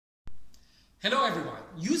Hello everyone.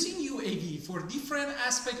 Using UAV for different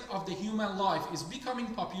aspects of the human life is becoming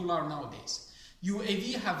popular nowadays.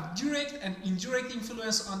 UAV have direct and indirect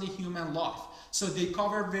influence on the human life. So they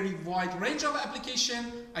cover very wide range of application.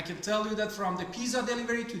 I can tell you that from the pizza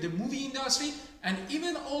delivery to the movie industry, and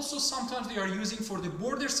even also sometimes they are using for the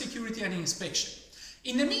border security and inspection.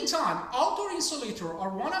 In the meantime, outdoor insulators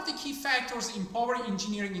are one of the key factors in power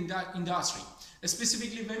engineering in that industry.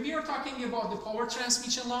 Specifically when we are talking about the power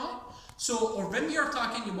transmission line, or when we are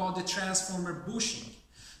talking about the transformer bushing.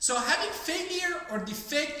 So having failure or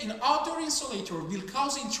defect in outdoor insulator will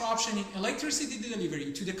cause interruption in electricity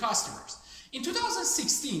delivery to the customers. In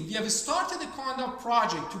 2016, we have started a kind of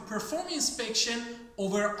project to perform inspection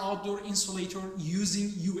over outdoor insulator using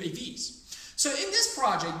UAVs. So in this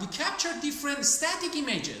project, we capture different static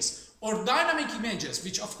images or dynamic images,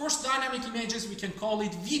 which of course dynamic images we can call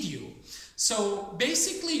it video. So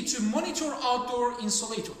basically to monitor outdoor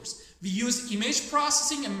insulators, we use image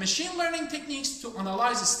processing and machine learning techniques to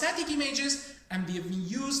analyze static images, and we have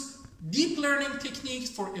used deep learning techniques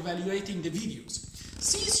for evaluating the videos.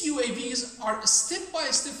 Since UAVs are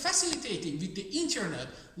step-by-step facilitating with the internet,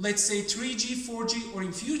 let's say 3G, 4G, or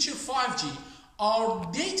in future 5G,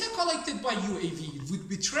 our data collected by UAV would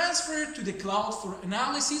be transferred to the cloud for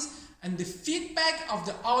analysis, and the feedback of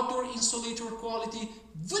the outdoor insulator quality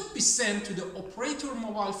would be sent to the operator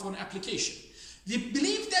mobile phone application. We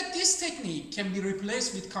believe that this technique can be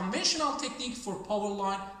replaced with conventional technique for power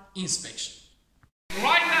line inspection.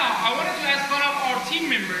 Right now, I wanted to ask one of our team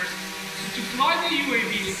members to fly the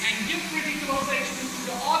UAV and give pretty close access to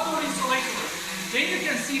the outdoor insulator. Then you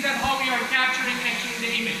can see that how we are capturing actually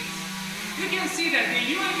the image. You can see that the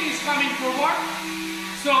UAV is coming forward,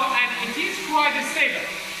 and it is quite stable.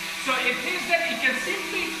 So it means that it can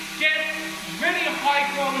simply get very high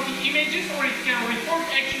quality images, or it can report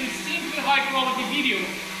actually simply high quality video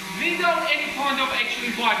without any kind of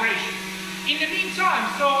actually vibration. In the meantime,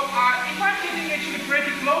 if I'm getting actually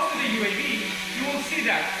pretty close to the UAV, you will see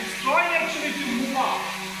that it's trying actually to move up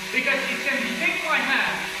because it can detect my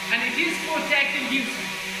hand and it is protecting itself.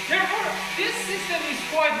 Therefore, this system is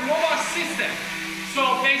quite robust system.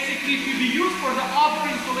 So basically to be used for the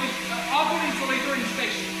outdoor insulator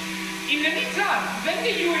inspection. In the meantime, when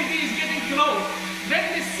the UAV is getting close, when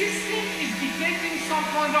the system is detecting some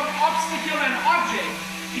kind of obstacle and object,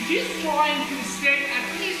 it is trying to stay at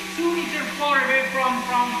least 2 meters far away from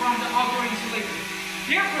the outdoor insulator.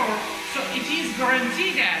 Therefore, it is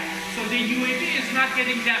guaranteed that the UAV is not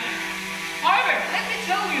getting damaged. However, let me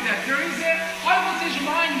tell you that there is a high voltage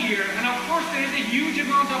line here, and of course there is a huge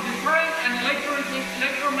amount of the current and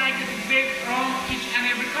electromagnetic wave around each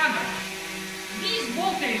and every contact. These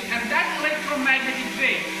voltage and that electromagnetic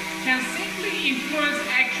wave can simply influence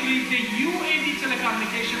actually the UAV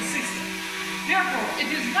telecommunication system. Therefore, it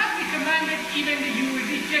is not recommended even the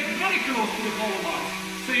UAV get very close to the power line.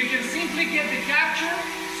 So you can simply get the capture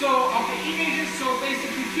of the images,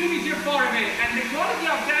 basically 2 meters far away, and the quality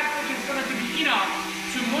of that is going to be enough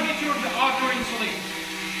to monitor the outdoor insulator.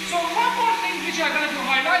 So one more thing which I'm going to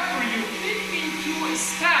highlight for you, between two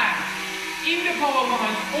stand in the power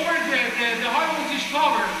line over the high voltage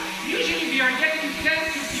tower, usually we are getting 10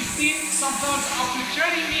 to 15, sometimes up to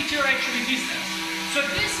 30 meter actually distance. So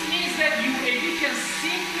this means that UAV can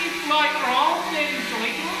simply fly around the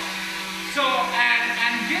insulators,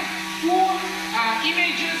 and get full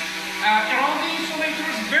images around the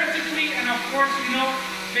insulators vertically and of course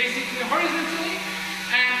basically horizontally,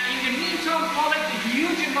 and in the meantime collect a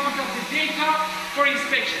huge amount of the data for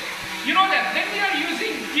inspection. You know that when we are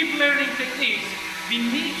using deep learning techniques, we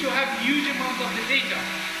need to have huge amount of the data.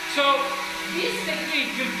 So this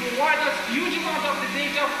technique will provide us huge amount of the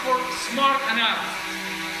data for smart analysis.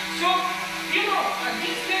 So,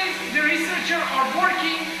 these days the researchers are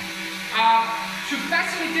working to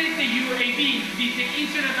facilitate the UAV with the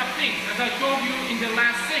Internet of Things, as I told you in the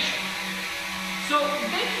last session. So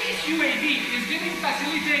when this UAV is getting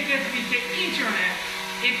facilitated with the Internet,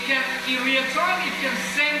 it can, in real time, it can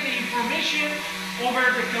send the information over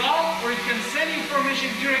the cloud, or it can send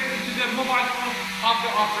information directly to the mobile phone of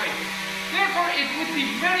the operator. Therefore, it would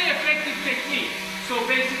be very effective technique,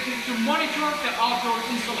 basically to monitor the outdoor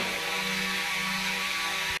insulator.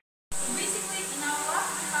 Basically, in our lab,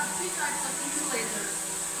 we have 3 types of insulators.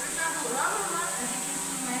 For example, rubber one, as you can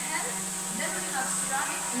see in my hand, then we have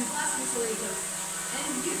ceramic and glass insulators.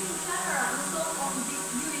 And using camera installed on this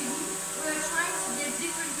UAV, we are trying to get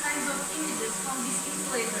different kinds of images from these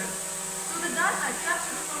insulators. So the data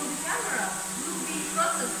captured from the camera will be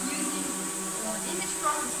processed using image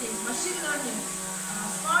processing, machine learning,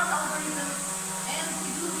 smart algorithms, and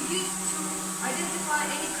it will be used to identify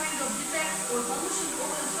any kind of defects or pollution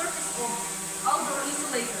over the